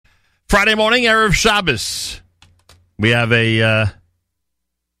Friday morning, Erev Shabbos. We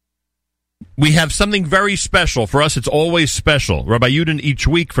have something very special. For us, it's always special. Rabbi Yudin, each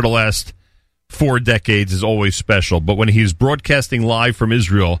week for the last 4 decades, is always special. But when he's broadcasting live from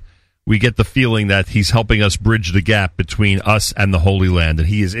Israel, we get the feeling that he's helping us bridge the gap between us and the Holy Land. And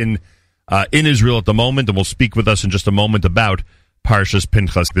he is in Israel at the moment, and will speak with us in just a moment about Parshas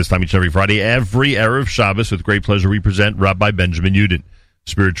Pinchas. This time each and every Friday, every Erev Shabbos, with great pleasure, we present Rabbi Benjamin Yudin,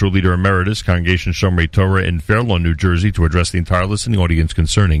 Spiritual Leader Emeritus, Congregation Shomrei Torah in Fair Lawn, New Jersey, to address the entire listening audience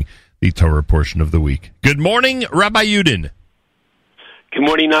concerning the Torah portion of the week. Good morning, Rabbi Yudin. Good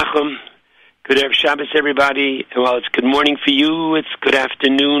morning, Nachum. Good Erev Shabbos, everybody. Well, it's good morning for you. It's good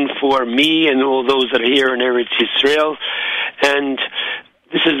afternoon for me and all those that are here in Eretz Yisrael. And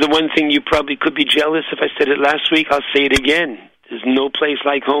this is the one thing you probably could be jealous if I said it last week. I'll say it again. There's no place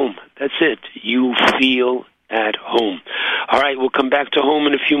like home. That's it. You feel at home. All right, we'll come back to home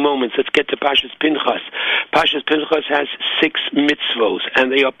in a few moments. Let's get to Parshas Pinchas. Parshas Pinchas has 6 mitzvos, and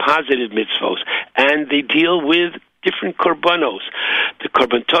they are positive mitzvos, and they deal with different korbanos. The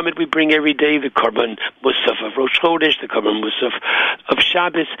korban tamid we bring every day, the korban musaf of Rosh Chodesh, the korban musaf of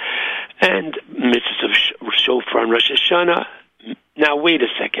Shabbos, and mitzvahs of shofar and Rosh Hashanah. Now, wait a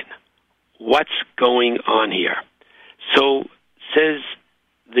second. What's going on here? So, says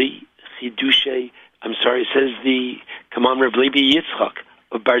the says the Kamam Rav Levi Yitzchak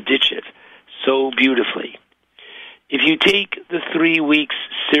of Barditchev so beautifully. If you take the 3 weeks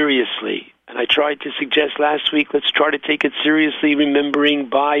seriously, and I tried to suggest last week, let's try to take it seriously, remembering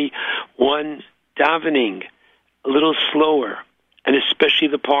by one, davening a little slower, and especially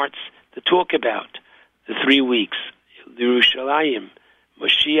the parts that talk about the 3 weeks, Yerushalayim,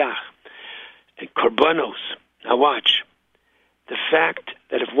 Moshiach, and Korbanos. Now watch. The fact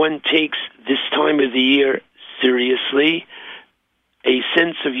that if one takes this time of the year seriously, a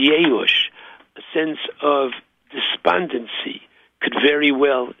sense of yeush, a sense of despondency could very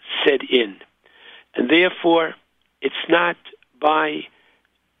well set in. And therefore, it's not by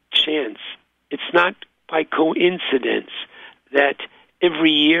chance, it's not by coincidence that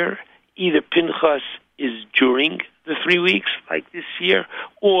every year either Pinchas is during the 3 weeks, like this year,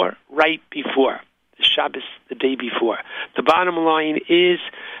 or right before. Shabbos the day before. The bottom line is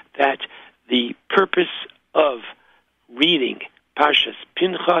that the purpose of reading Parshas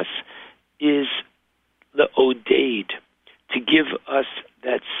Pinchas is the odeid, to give us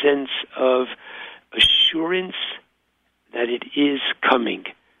that sense of assurance that it is coming.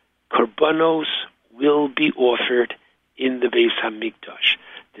 Korbanos will be offered in the Beis HaMikdash.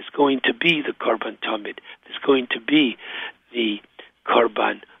 There's going to be the korban tamid. There's going to be the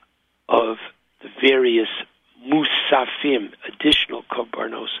korban of the various musafim, additional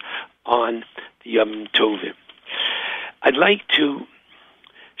korbanos, on the Yom Tovim. I'd like to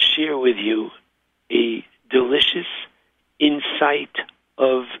share with you a delicious insight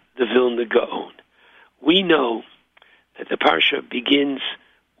of the Vilna Gaon. We know that the Parsha begins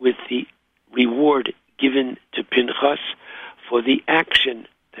with the reward given to Pinchas for the action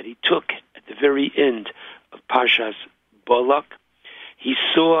that he took at the very end of Parshas Balak. He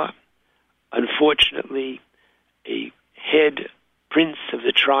saw, unfortunately, a head prince of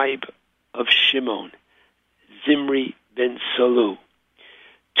the tribe of Shimon, Zimri ben Salu,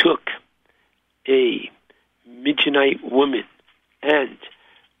 took a Midianite woman and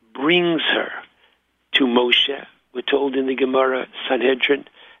brings her to Moshe. We're told in the Gemara Sanhedrin,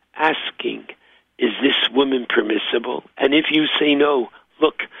 asking, is this woman permissible? And if you say no,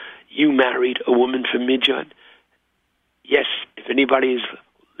 look, you married a woman from Midian. Yes, if anybody is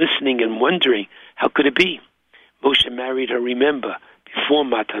listening and wondering, how could it be? Moshe married her, remember, before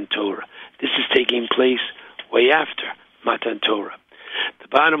Matan Torah. This is taking place way after Matan Torah. The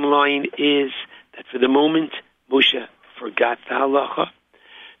bottom line is that for the moment, Moshe forgot the halacha.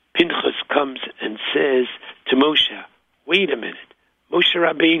 Pinchas comes and says to Moshe, wait a minute, Moshe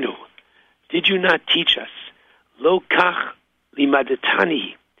Rabbeinu, did you not teach us? Lo kach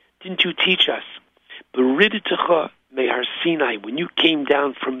limadatani, didn't you teach us? Beriditecha mehar Sinai, when you came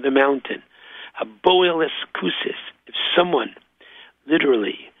down from the mountain, haboel eskusis, if someone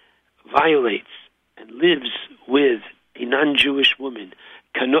literally violates and lives with a non-Jewish woman,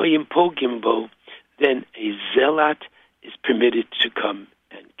 kanoyim pogimbo, then a zealot is permitted to come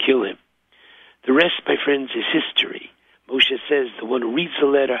and kill him. The rest, my friends, is history. Moshe says the one who reads the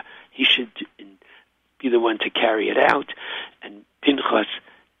letter, he should be the one to carry it out, and Pinchas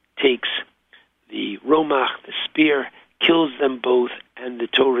takes the romach, the spear, kills them both, and the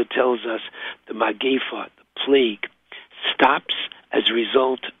Torah tells us the Magefa, the plague, stops as a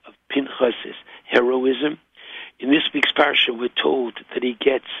result of Pinchas's heroism. In this week's parsha, we're told that he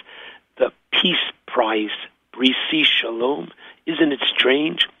gets Shalom. Isn't it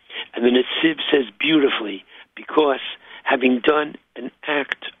strange? And the Netziv says beautifully, because having done an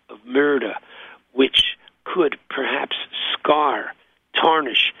act of murder which could perhaps scar,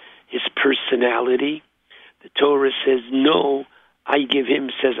 tarnish his personality, the Torah says, no, I give him,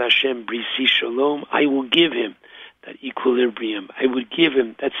 says Hashem, Brisi Shalom, I will give him that equilibrium. I would give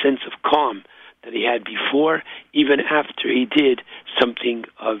him that sense of calm that he had before, even after he did something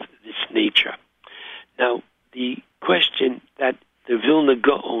of this nature. Now, the question that the Vilna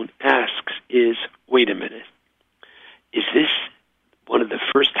Gaon asks is, wait a minute, is this one of the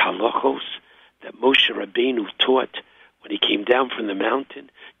first halachos that Moshe Rabbeinu taught when he came down from the mountain?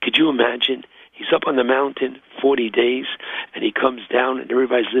 Could you imagine? He's up on the mountain 40 days, and he comes down, and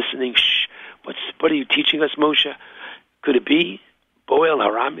everybody's listening. Shh, what are you teaching us, Moshe? Could it be Boel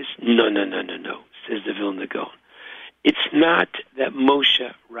Haramis? No, says the Vilna Gaon. It's not that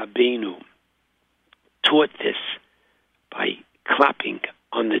Moshe Rabbeinu taught this by clapping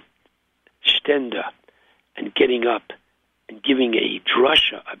on the stender and getting up and giving a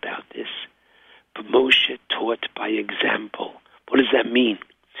drasha about this, but Moshe taught by example. What does that mean?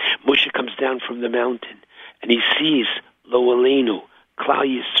 Moshe comes down from the mountain and he sees Lo Aleinu, Klal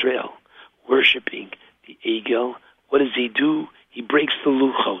Yisrael, worshiping the Egel. What does he do? He breaks the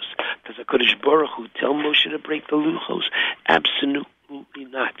luchos. Does HaKadosh Baruch Hu tell Moshe to break the luchos? Absolutely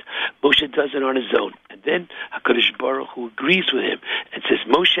not. Moshe does it on his own. And then HaKadosh Baruch Hu agrees with him and says,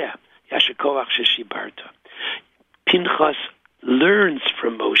 Moshe, Yashakovach Sheshibarta. Pinchas learns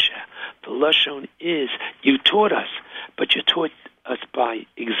from Moshe. The Lashon is, you taught us, but you taught us by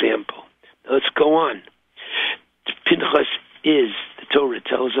example. Now let's go on. Pinchas is, the Torah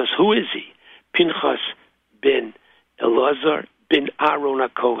tells us, who is he? Pinchas ben Elazar ben Aaron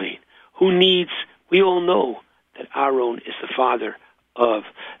HaKohen. Who needs, we all know that Aaron is the father of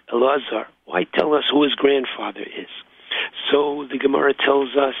Elazar. Why tell us who his grandfather is? So the Gemara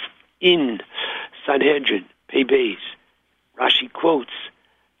tells us in Sanhedrin, Pei Beis, Rashi quotes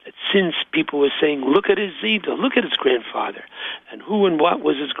that since people were saying, look at his Zida, look at his grandfather, and who and what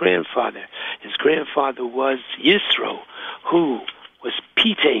was his grandfather? His grandfather was Yisro, who was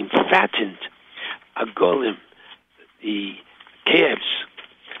Pitain, fattened, Agolim, the calves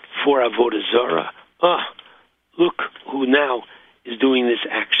for Avodah Zarah. Look who now is doing this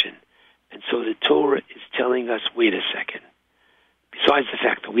action. And so the Torah is telling us, wait a second. Besides the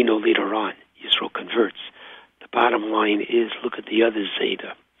fact that we know later on Yisro converts, the bottom line is look at the other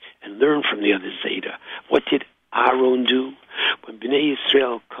Zeta and learn from the other Zeta. What did Aaron do? When Bnei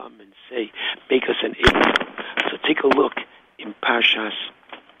Yisrael come and say, make us an Egel. So take a look in Parshas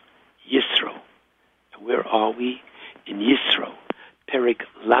Yisro. And where are we? In Yisro. Perik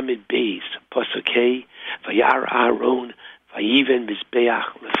Lamed Beis, Pasuk Hey, Vayar Aaron, Vayiven Mizbeach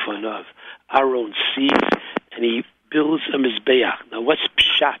Lefonav. Aaron sees and he builds a Mizbeach. Now what's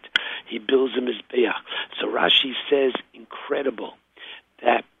Pshat? He builds a Mizbeach. So Rashi says, incredible,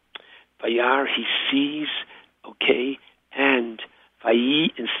 that Vayar, he sees, okay, and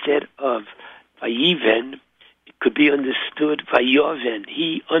Vayi, instead of Vayiven, it could be understood Vayoven.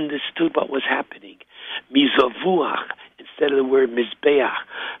 He understood what was happening. Mizavuach, instead of the word Mizbeach,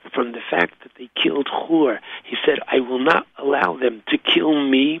 from the fact that they killed Hur, he said, I will not allow them to kill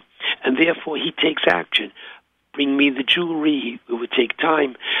me, and therefore he takes action. Bring me the jewelry. It would take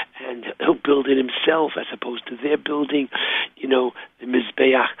time, and he'll build it himself as opposed to their building, the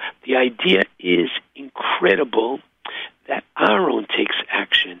Mizbeach. The idea is incredible that Aaron takes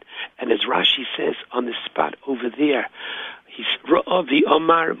action. And as Rashi says on the spot over there, he's Ra'av the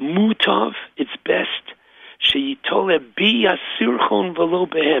Omar Mutav, it's best. Sheyitole bi asirchon v'lo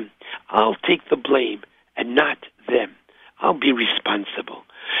behem. I'll take the blame and not them. I'll be responsible.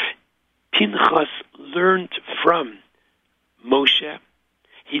 Pinchas learned from Moshe.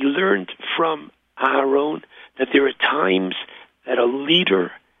 He learned from Aaron that there are times that a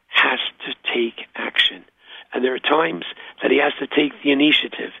leader has to take action. And there are times that he has to take the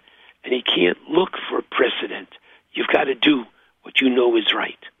initiative. And he can't look for a precedent. You've got to do what you know is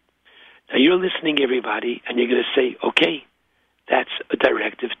right. Now you're listening, everybody, and you're going to say, okay, that's a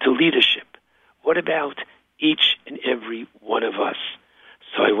directive to leadership. What about each and every one of us?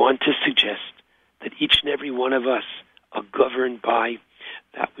 So I want to suggest that each and every one of us are governed by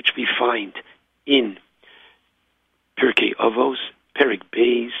that which we find in Pirkei Avos, Perik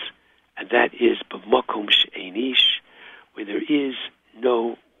Beis, and that is B'makom she'enish, where there is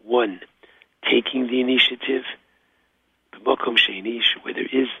no one taking the initiative. B'makom she'enish, where there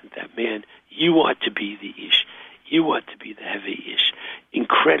isn't that man, you ought to be the ish. You ought to be the heavy ish.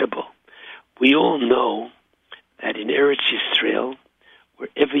 Incredible. We all know that in Eretz Yisrael,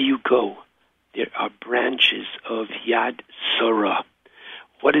 wherever you go, there are branches of Yad Sarah.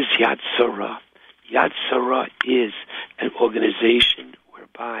 What is Yad Sarah? Yad Sarah is an organization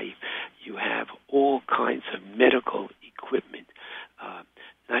whereby you have all kinds of medical equipment,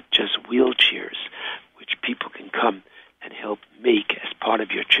 not just wheelchairs, which people can come and help make as part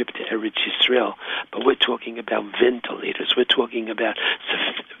of your trip to Eretz Yisrael, but we're talking about ventilators. We're talking about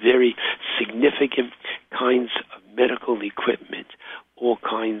very significant kinds of medical equipment, all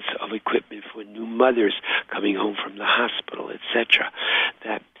kinds of equipment for new mothers coming home from the hospital, etc.,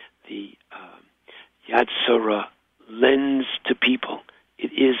 that the Yad Sarah lends to people.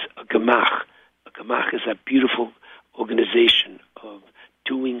 It is a gemach. A gemach is a beautiful organization of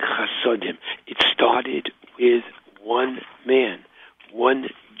doing chasodim. It started with one man, one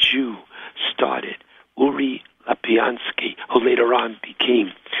Jew started, Uri Lapiansky, who later on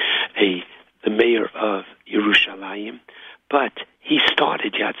became the mayor of Yerushalayim. But he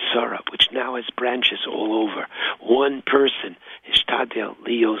started Yad Sarah, which now has branches all over. One person, Hishtadel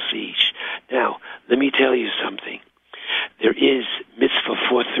Leozish. Now, let me tell you something. There is Mitzvah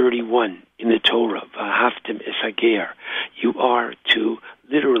 431 in the Torah, V'ahavtem es hager. You are to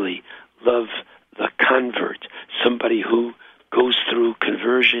literally love the convert, somebody who goes through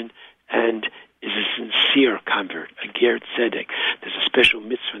conversion and is a sincere convert, a ger tzedek. There's a special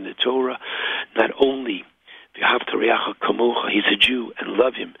mitzvah in the Torah, not only v'ahavta reacha kamocha, he's a Jew, and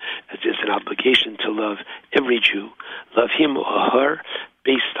love him, as there's an obligation to love every Jew, love him or her,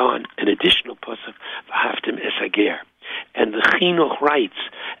 based on an additional pasuk, v'ahavtem es hager. And the Chinuch writes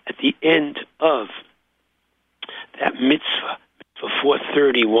at the end of that mitzvah, mitzvah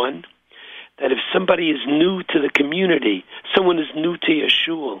 431, that if somebody is new to the community, someone is new to your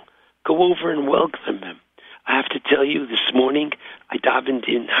shul, go over and welcome them. I have to tell you, this morning, I davened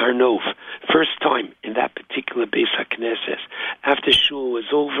in Har Nof, first time in that particular Beis HaKnesses. After shul was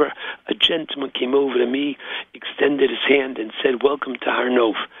over, a gentleman came over to me, extended his hand, and said, "Welcome to Har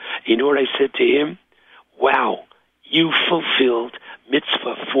Nof." You know what I said to him? Wow, you fulfilled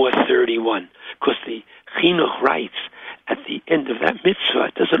Mitzvah 431, because the Chinuch writes at the end of that mitzvah,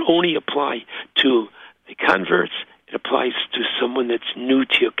 it doesn't only apply to the converts, it applies to someone that's new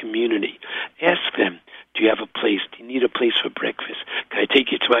to your community. Ask them, do you have a place? Do you need a place for breakfast? Can I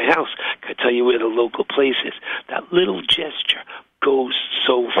take you to my house? Can I tell you where the local place is? That little gesture goes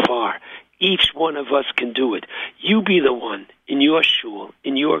so far. Each one of us can do it. You be the one in your shul,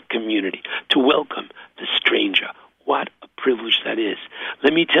 in your community, to welcome the stranger. What a privilege that is.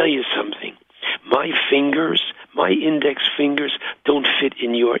 Let me tell you something. My fingers, my index fingers, don't fit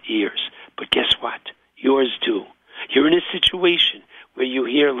in your ears. But guess what? Yours do. You're in a situation where you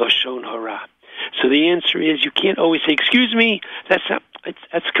hear Lashon Hara. So the answer is, you can't always say, "Excuse me,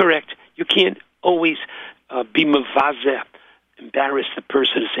 that's correct." You can't always be mavazeh, embarrass the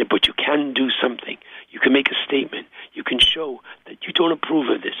person and say, but you can do something. You can make a statement. You can show that you don't approve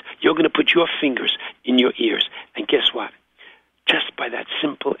of this. You're going to put your fingers in your ears. And guess what? Just by that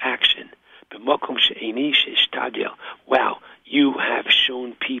simple action, wow, you have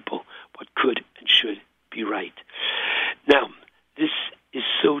shown people what could and should be right. Now, this is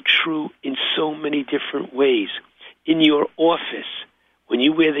so true in so many different ways. In your office, when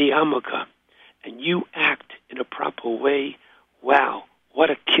you wear the yarmulke and you act in a proper way, wow, what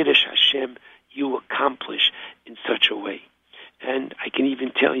a Kiddush Hashem you accomplish in such a way. And I can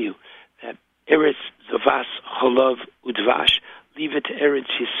even tell you that Eretz Zavas Cholav Udvash, leave it to Eretz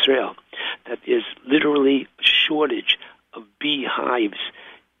Yisrael, that there's literally a shortage of beehives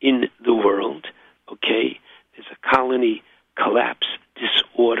in the world, okay? There's a colony collapse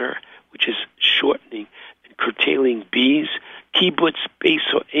disorder, which is shortening and curtailing bees. Kibbutz Beis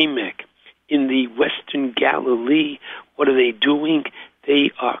Emek in the Western Galilee, what are they doing?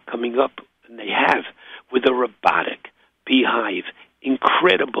 They are coming up, and they have, with a robotic beehive.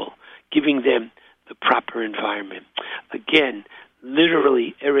 Incredible, giving them the proper environment. Again,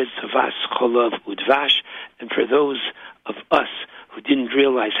 literally, Eretz Zavas Cholav Udvash, and for those of us who didn't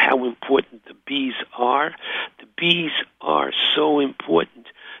realize how important the bees are so important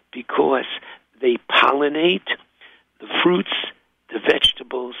because they pollinate the fruits, the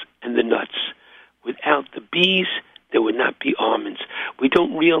vegetables, and the nuts. Without the bees, there would not be almonds. We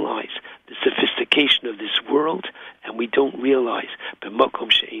don't realize the sophistication of this world, and we don't realize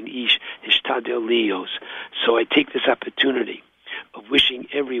b'makom she'ein ish hishtadel lios. So I take this opportunity of wishing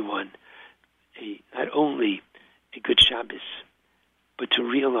everyone not only a good Shabbos, but to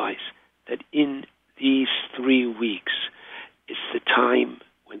realize that in these 3 weeks, it's the time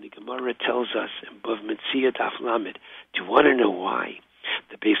when the Gemara tells us in Bav Metzia Daf Lamed, do you want to know why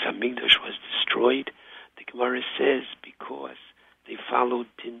the Beis HaMikdash was destroyed? The Gemara says because they followed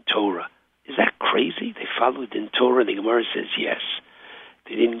Din Torah, Is that crazy? They followed Din Torah, and the Gemara says yes.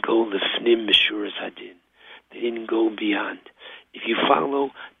 They didn't go lefnim meshuras hadin. They didn't go beyond. If you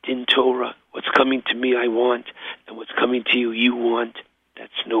follow Din Torah, what's coming to me I want, and what's coming to you you want,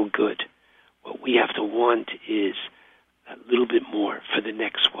 that's no good. What we have to want is that little bit more for the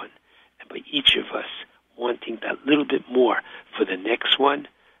next one. And by each of us wanting that little bit more for the next one,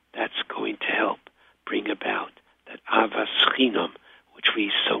 that's going to help bring about that avas chinam, which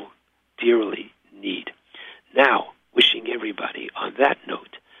we so dearly need. Now, wishing everybody on that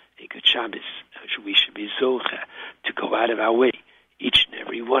note a good Shabbos. We should be zocha to go out of our way, each and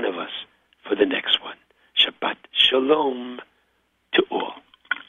every one of us, for the next one. Shabbat Shalom.